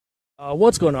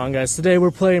What's going on, guys? Today we're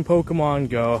playing Pokemon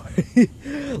Go.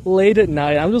 Late at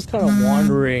night, I'm just kind of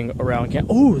wandering around camp.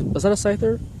 Oh, is that a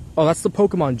Scyther? Oh, that's the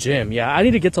Pokemon gym. Yeah, I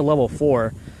need to get to level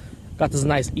 4. Got this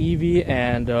nice Eevee,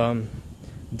 and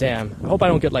damn, I hope I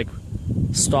don't get like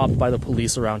stopped by the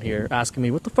police around here asking me,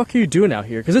 what the fuck are you doing out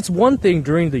here? Because it's one thing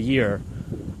during the year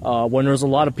when there's a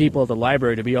lot of people at the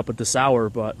library to be up at this hour,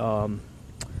 but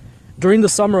during the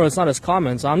summer it's not as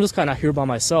common, so I'm just kind of here by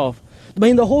myself. I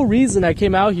mean, the whole reason I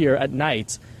came out here at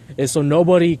night is so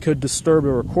nobody could disturb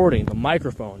the recording, the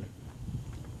microphone.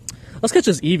 Let's catch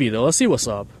this Eevee, though. Let's see what's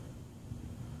up.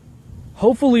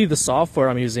 Hopefully the software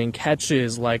I'm using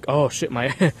catches, like, oh shit,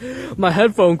 my my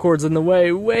headphone cord's in the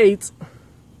way. Wait.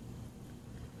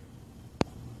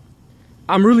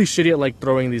 I'm really shitty at, like,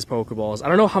 throwing these Pokeballs. I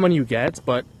don't know how many you get,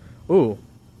 but... Ooh.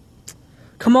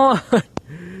 Come on!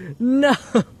 No!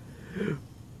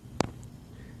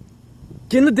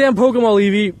 Get in the damn Pokeball,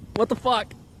 Eevee! What the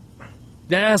fuck?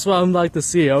 That's what I'd like to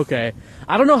see, okay.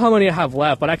 I don't know how many I have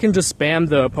left, but I can just spam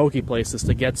the Pokeplaces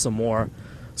to get some more.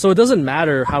 So it doesn't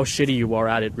matter how shitty you are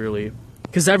at it, really.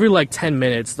 Because every, like, 10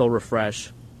 minutes, they'll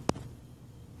refresh.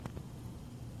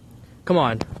 Come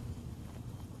on.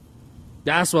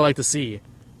 That's what I like to see.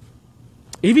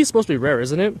 Eevee's supposed to be rare,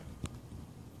 isn't it?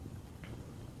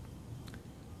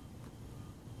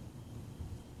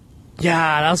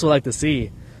 Yeah, that's what I like to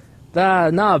see.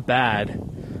 Not bad.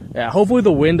 Yeah, hopefully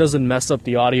the wind doesn't mess up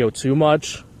the audio too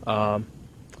much.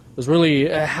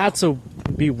 It had to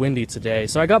be windy today,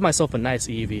 so I got myself a nice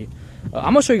Eevee.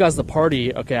 I'm gonna show you guys the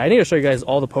party. Okay, I need to show you guys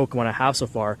all the Pokemon I have so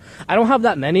far. I don't have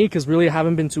that many because really I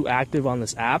haven't been too active on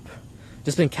this app.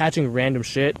 Just been catching random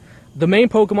shit. The main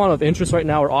Pokemon of interest right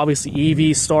now are obviously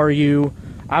Eevee, Staryu.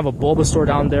 I have a Bulbasaur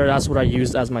down there. That's what I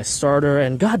used as my starter.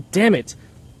 And god damn it,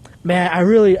 man, I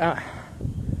really.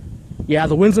 Yeah,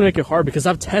 the wind's gonna make it hard because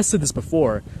I've tested this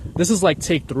before. This is like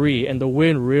take 3, and the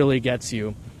wind really gets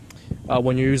you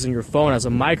when you're using your phone as a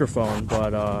microphone.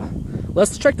 But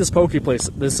let's check this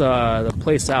the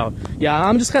place out. Yeah,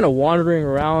 I'm just kind of wandering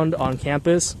around on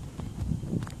campus.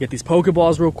 Get these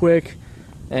Pokeballs real quick,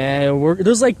 and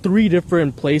there's like 3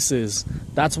 different places.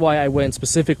 That's why I went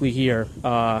specifically here, so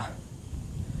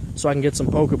I can get some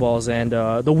Pokeballs. And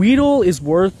the Weedle is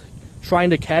worth trying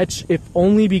to catch, if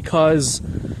only because.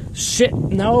 Shit,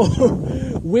 no!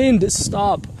 Wind,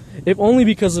 stop! If only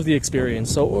because of the experience.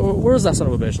 So, where's that son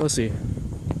of a bitch? Let's see.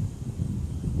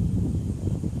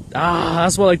 Ah,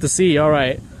 that's what I like to see.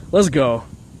 Alright, let's go.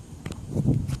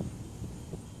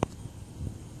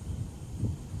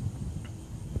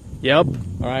 Yep.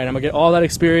 Alright, I'm gonna get all that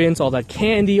experience, all that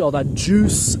candy, all that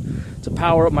juice to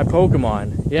power up my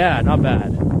Pokemon. Yeah, not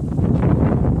bad.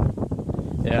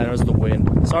 Yeah, there's the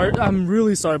wind. Sorry, I'm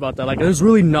really sorry about that. Like, there's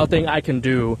really nothing I can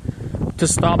do to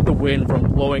stop the wind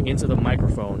from blowing into the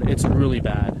microphone. It's really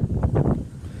bad.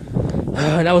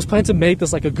 And I was planning to make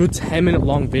this like a good 10-minute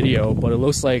long video, but it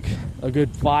looks like a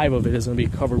good 5 of it is going to be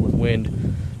covered with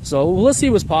wind. So let's see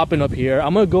what's popping up here.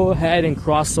 I'm going to go ahead and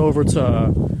cross over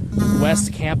to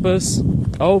West Campus.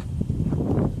 Oh,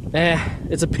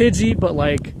 it's a Pidgey, but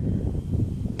like,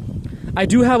 I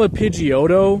do have a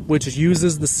Pidgeotto, which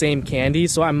uses the same candy,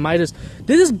 so I might as...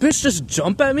 Did this bitch just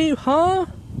jump at me? Huh?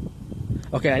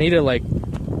 Okay, I need to, like...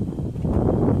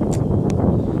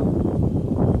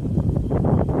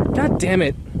 God damn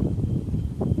it.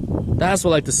 That's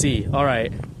what I like to see.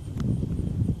 Alright.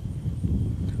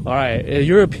 Alright,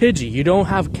 you're a Pidgey. You don't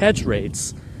have catch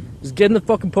rates. Just get in the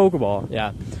fucking Pokeball.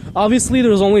 Yeah. Obviously,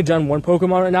 there's only Gen 1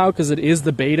 Pokemon right now, because it is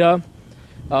the beta.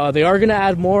 They are going to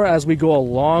add more as we go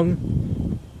along.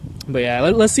 But yeah,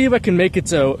 let's see if I can make it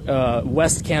to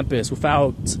West Campus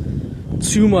without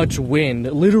too much wind.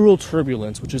 Literal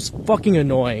turbulence, which is fucking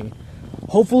annoying.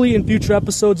 Hopefully in future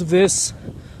episodes of this,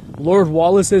 Lord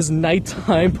Wallace's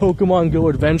nighttime Pokemon Go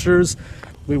adventures,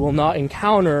 we will not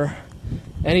encounter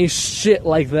any shit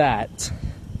like that.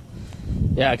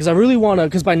 Yeah, because I really want to,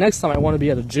 because by next time I want to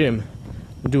be at a gym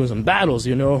doing some battles,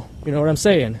 you know what I'm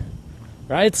saying,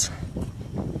 right?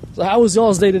 So how was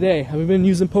y'all's day today? Have you been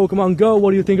using Pokemon Go?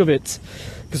 What do you think of it?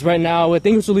 Because right now, I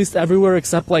think it's released everywhere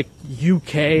except like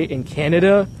UK and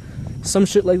Canada. Some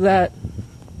shit like that.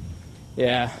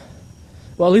 Yeah.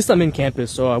 Well, at least I'm in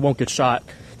campus, so I won't get shot.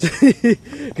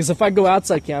 Because if I go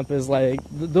outside campus, like,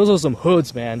 those are some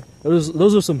hoods, man.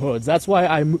 Those are some hoods. That's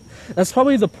why that's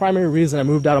probably the primary reason I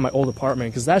moved out of my old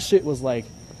apartment. Because that shit was like,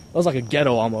 it was like a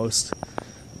ghetto almost.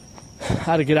 I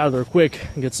had to get out of there quick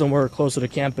and get somewhere closer to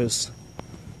campus.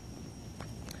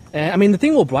 And I mean, the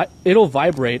thing it'll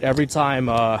vibrate every time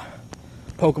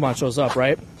Pokemon shows up,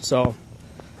 right? So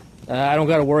I don't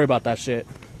gotta worry about that shit.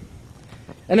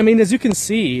 And I mean, as you can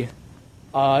see,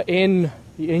 in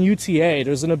in UTA,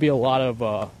 there's gonna be a lot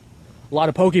of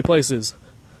Poke places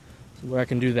where I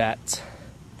can do that.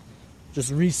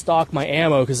 Just restock my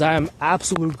ammo because I am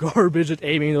absolute garbage at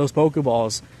aiming those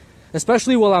Pokeballs,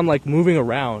 especially while I'm like moving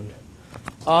around.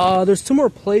 There's 2 more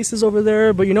places over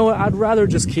there, but you know what? I'd rather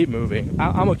just keep moving.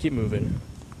 I'm gonna keep moving.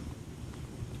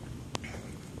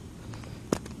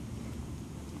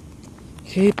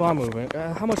 Keep on moving.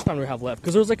 How much time do we have left?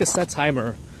 Because there's like a set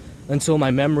timer until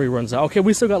my memory runs out. Okay,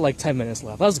 we still got like 10 minutes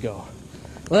left. Let's go.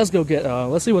 Let's go get,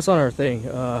 let's see what's on our thing.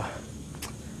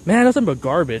 Man, nothing but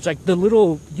garbage. Like the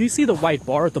little, you see the white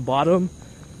bar at the bottom?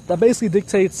 That basically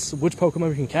dictates which Pokemon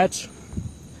we can catch.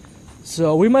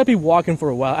 So we might be walking for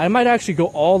a while. I might actually go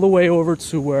all the way over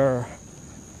to where,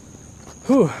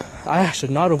 I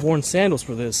should not have worn sandals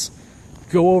for this.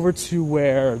 Go over to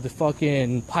where the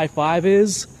fucking Pi 5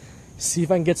 is. See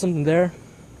if I can get something there.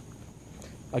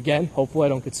 Again, hopefully I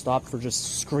don't get stopped for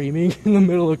just screaming in the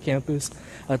middle of campus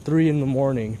at 3 in the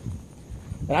morning.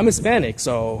 And I'm Hispanic,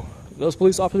 so those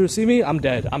police officers see me, I'm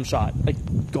dead. I'm shot.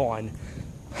 Like, gone.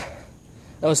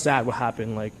 That was sad what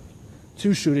happened. Like,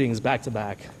 2 shootings back to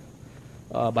back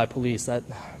by police. That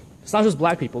it's not just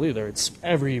black people either. It's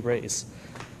every race.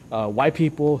 White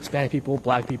people, Hispanic people,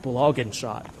 black people, all getting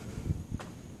shot.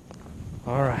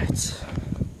 Alright.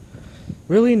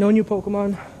 Really? No new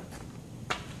Pokemon?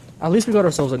 At least we got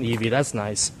ourselves an Eevee. That's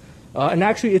nice. And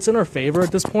actually, it's in our favor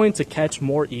at this point to catch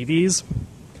more Eevees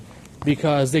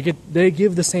because they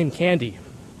give the same candy.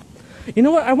 You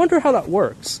know what? I wonder how that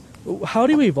works. How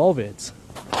do we evolve it?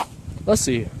 Let's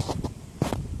see.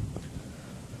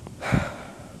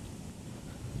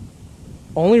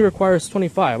 Only requires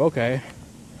 25. Okay.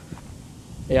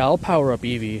 Yeah, I'll power up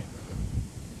Eevee.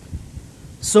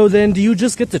 So then, do you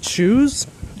just get to choose?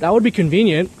 That would be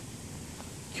convenient.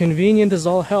 Convenient as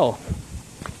all hell.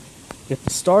 Get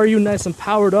the Staryu nice and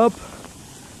powered up.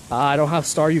 I don't have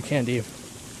Staryu candy.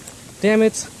 Damn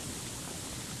it.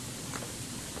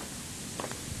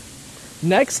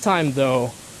 Next time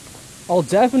though, I'll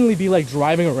definitely be like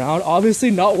driving around. Obviously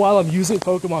not while I'm using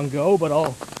Pokemon Go, but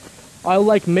I'll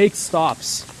like make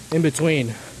stops in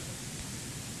between.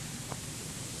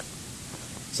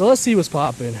 So let's see what's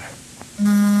popping.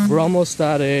 We're almost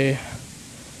at a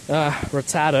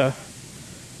Rattata.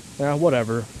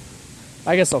 Whatever.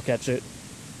 I guess I'll catch it.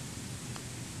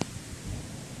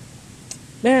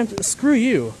 Man, screw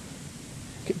you.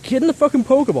 Get in the fucking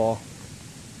Pokeball.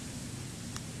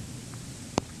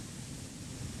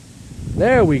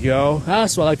 There we go.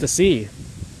 That's what I like to see.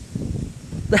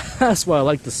 That's what I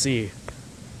like to see.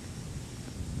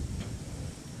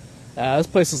 This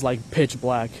place is like pitch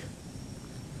black.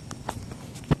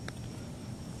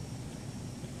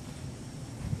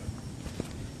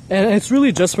 And it's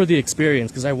really just for the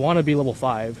experience, because I want to be level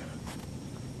 5.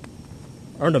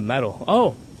 Earned a medal.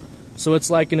 Oh, so it's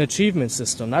like an achievement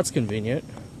system. That's convenient.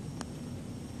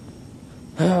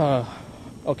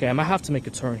 Okay, I might have to make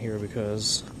a turn here,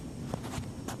 because...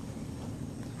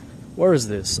 Where is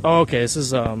this? Oh, okay, this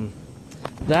is,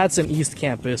 that's an East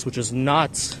Campus, which is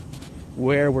not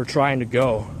where we're trying to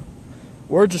go.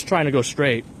 We're just trying to go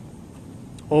straight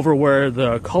over where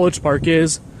the College Park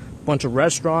is. Bunch of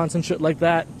restaurants and shit like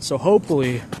that. So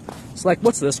hopefully, it's like,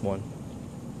 what's this one?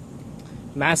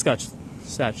 Mascot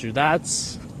statue.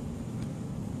 That's...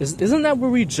 Isn't that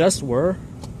where we just were?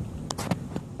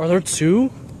 Are there two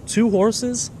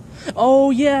horses? Oh,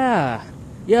 yeah.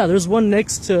 Yeah, there's one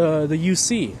next to the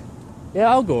UC. Yeah,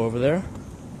 I'll go over there.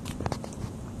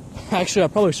 Actually, I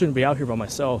probably shouldn't be out here by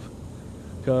myself.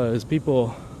 Because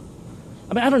people...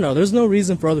 I mean, I don't know. There's no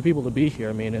reason for other people to be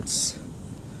here. I mean, it's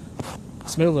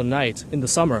middle of the night in the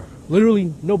summer.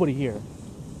 Literally nobody here.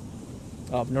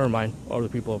 Oh, never mind. Other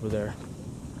people over there.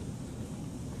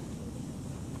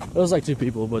 There's like 2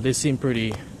 people, but they seem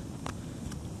pretty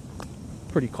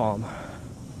calm.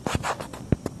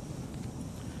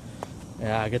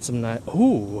 Yeah, get some night.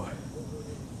 Ooh.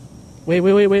 Wait.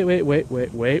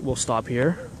 We'll stop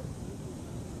here.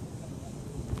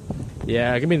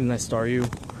 Yeah, give me the nice Staryu.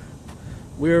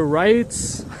 We're right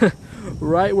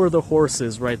right where the horse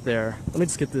is, right there. Let me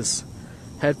just get this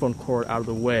headphone cord out of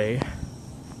the way.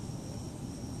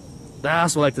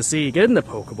 That's what I like to see. Get in the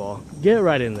Pokeball. Get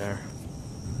right in there.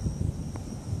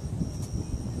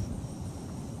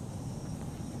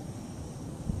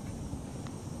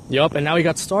 Yup, and now we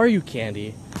got Staryu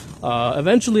candy.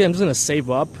 Eventually I'm just gonna save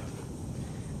up.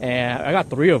 And I got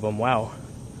 3 of them, wow.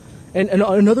 And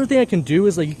another thing I can do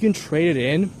is like you can trade it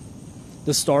in,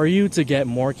 the Staryu, to get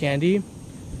more candy.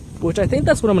 Which I think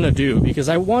that's what I'm gonna do, because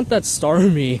I want that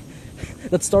Starmie,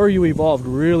 that Staryu evolved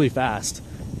really fast.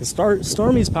 Because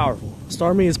Starmie is powerful.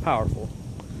 Starmie is powerful.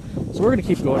 So we're gonna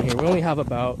keep going here. We only have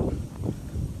about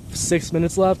 6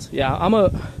 minutes left. Yeah, I'm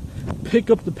gonna pick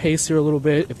up the pace here a little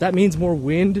bit. If that means more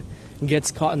wind and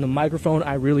gets caught in the microphone,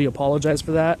 I really apologize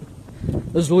for that.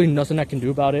 There's really nothing I can do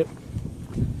about it.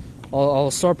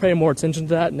 I'll start paying more attention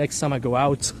to that next time I go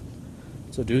out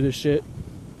to do this shit.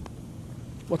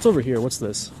 What's over here? What's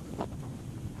this?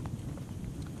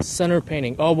 Center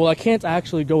painting. Oh, well, I can't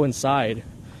actually go inside.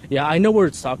 Yeah, I know what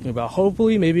it's talking about.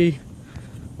 Hopefully, maybe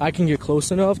I can get close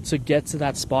enough to get to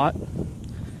that spot.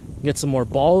 Get some more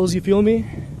balls, you feel me?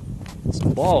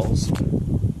 Some balls.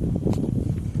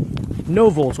 No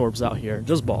Voltorbs out here,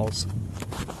 just balls.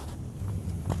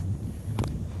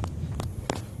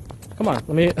 Come on, let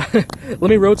me let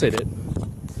me rotate it.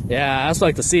 Yeah, that's what I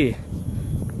like to see.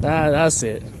 That's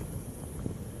it.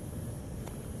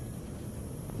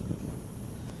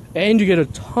 And you get a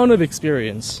ton of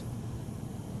experience.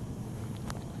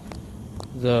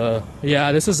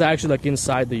 Yeah, this is actually like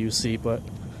inside the UC, but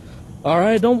all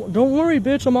right, don't worry,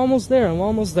 bitch. I'm almost there. I'm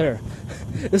almost there.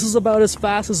 This is about as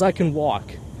fast as I can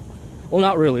walk. Well,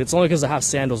 not really. It's only because I have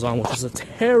sandals on, which is a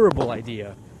terrible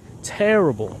idea.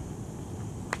 Terrible.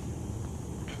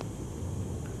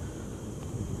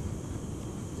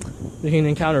 You can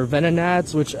encounter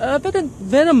Venonats, which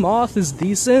Venomoth is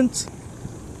decent.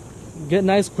 Get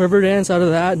nice quiver dance out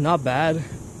of that, not bad.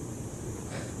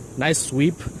 Nice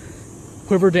sweep.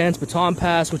 Quiver dance, baton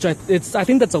pass, which I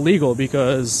think that's illegal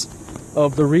because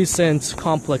of the recent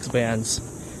complex bans,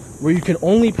 where you can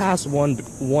only pass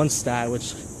one stat.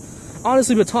 Which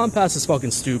honestly, baton pass is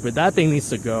fucking stupid. That thing needs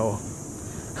to go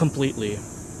completely.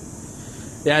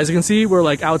 Yeah, as you can see, we're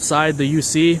like outside the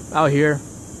UC out here.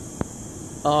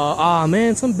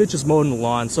 Man, some bitch is mowing the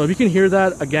lawn. So if you can hear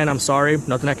that, again, I'm sorry.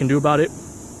 Nothing I can do about it.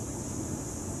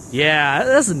 Yeah,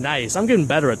 that's nice. I'm getting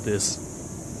better at this.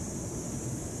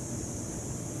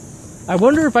 I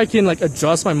wonder if I can like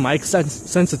adjust my mic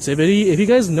sensitivity. If you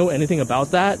guys know anything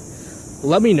about that,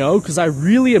 let me know, because I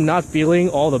really am not feeling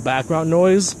all the background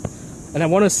noise. And I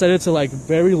want to set it to like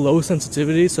very low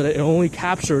sensitivity so that it only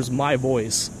captures my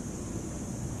voice.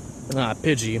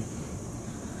 Pidgey.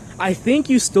 I think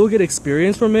you still get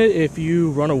experience from it if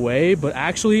you run away, but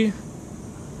actually,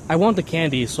 I want the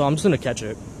candy, so I'm just gonna catch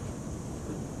it.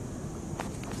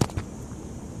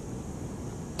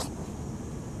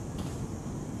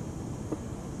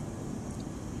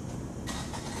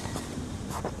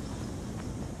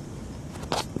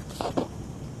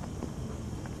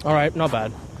 Alright, not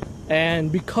bad.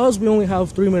 And because we only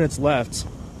have 3 minutes left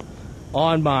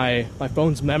on my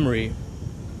phone's memory,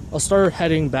 I'll start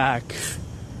heading back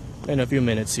in a few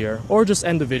minutes here, or just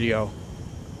end the video.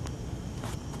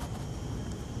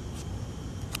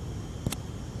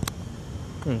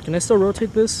 Can I still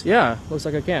rotate this? Yeah, looks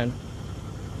like I can.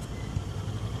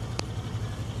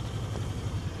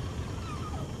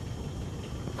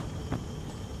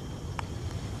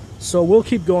 So we'll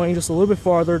keep going just a little bit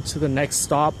farther to the next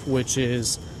stop, which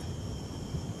is...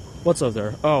 What's up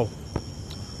there? Oh,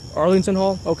 Arlington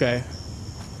Hall? Okay.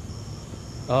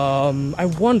 I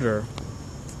wonder...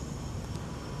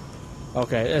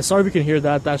 Okay, sorry if you can hear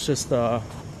that. That's just,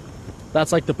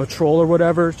 that's like the patrol or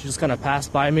whatever. She just kind of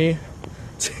passed by me.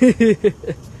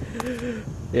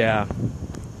 Yeah.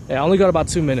 I only got about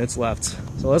 2 minutes left.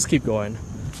 So let's keep going.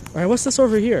 Alright, what's this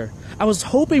over here? I was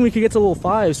hoping we could get to level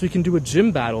 5 so we can do a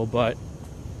gym battle, but...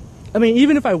 I mean,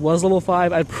 even if I was level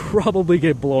 5, I'd probably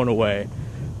get blown away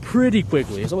pretty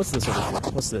quickly. So what's this over here?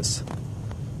 What's this?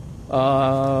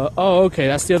 Oh, okay,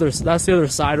 that's the other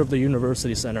side of the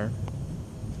university center.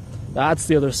 That's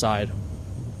the other side.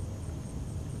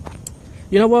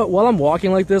 You know what? While I'm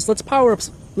walking like this, let's power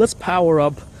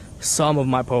up some of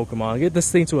my Pokemon. Get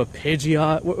this thing to a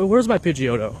Pidgeot. Where's my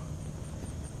Pidgeotto?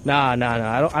 Nah.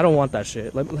 I don't want that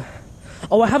shit.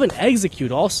 Oh, I have an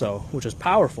Execute also, which is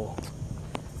powerful.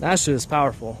 That shit is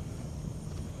powerful.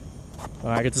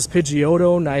 Alright, get this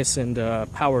Pidgeotto nice and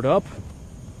powered up.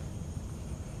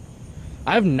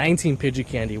 I have 19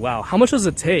 Pidgey-Candy. Wow, how much does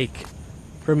it take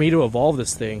for me to evolve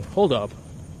this thing? Hold up.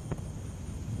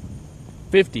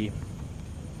 50.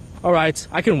 Alright,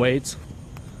 I can wait.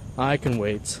 I can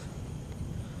wait.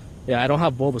 Yeah, I don't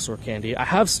have Bulbasaur candy. I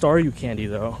have Staryu candy,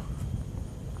 though.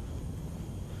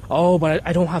 Oh, but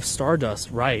I don't have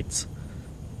Stardust. Right.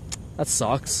 That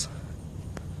sucks.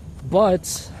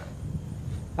 But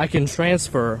I can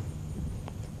transfer.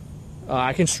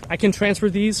 I can transfer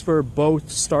these for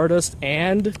both Stardust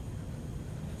and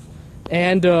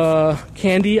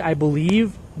candy, I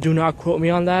believe. Do not quote me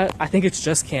on that. I think it's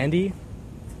just candy.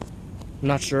 I'm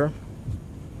not sure.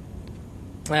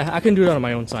 I can do that on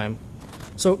my own time.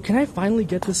 So, can I finally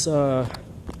get this,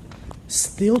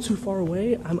 still too far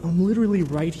away? I'm literally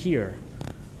right here.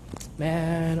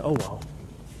 Man, oh well.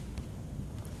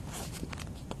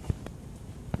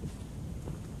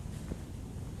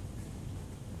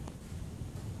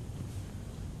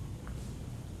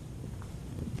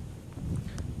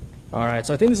 Alright,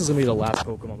 so I think this is going to be the last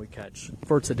Pokemon we catch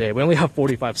for today. We only have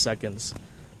 45 seconds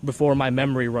before my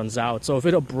memory runs out. So if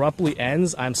it abruptly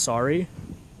ends, I'm sorry.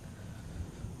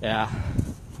 Yeah.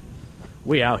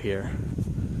 We out here.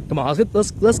 Come on,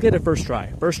 let's get it first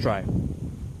try. First try.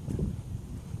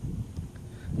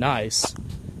 Nice.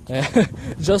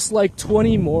 Just like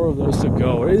 20 more of those to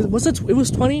go. It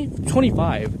was 20?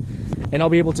 25. And I'll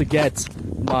be able to get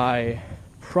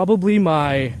probably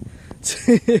my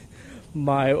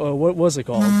what was it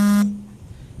called?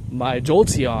 My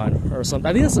Jolteon or something.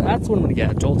 I think that's what I'm gonna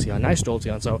get, Jolteon. Nice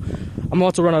Jolteon. So I'm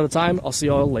about to run out of time. I'll see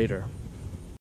y'all later.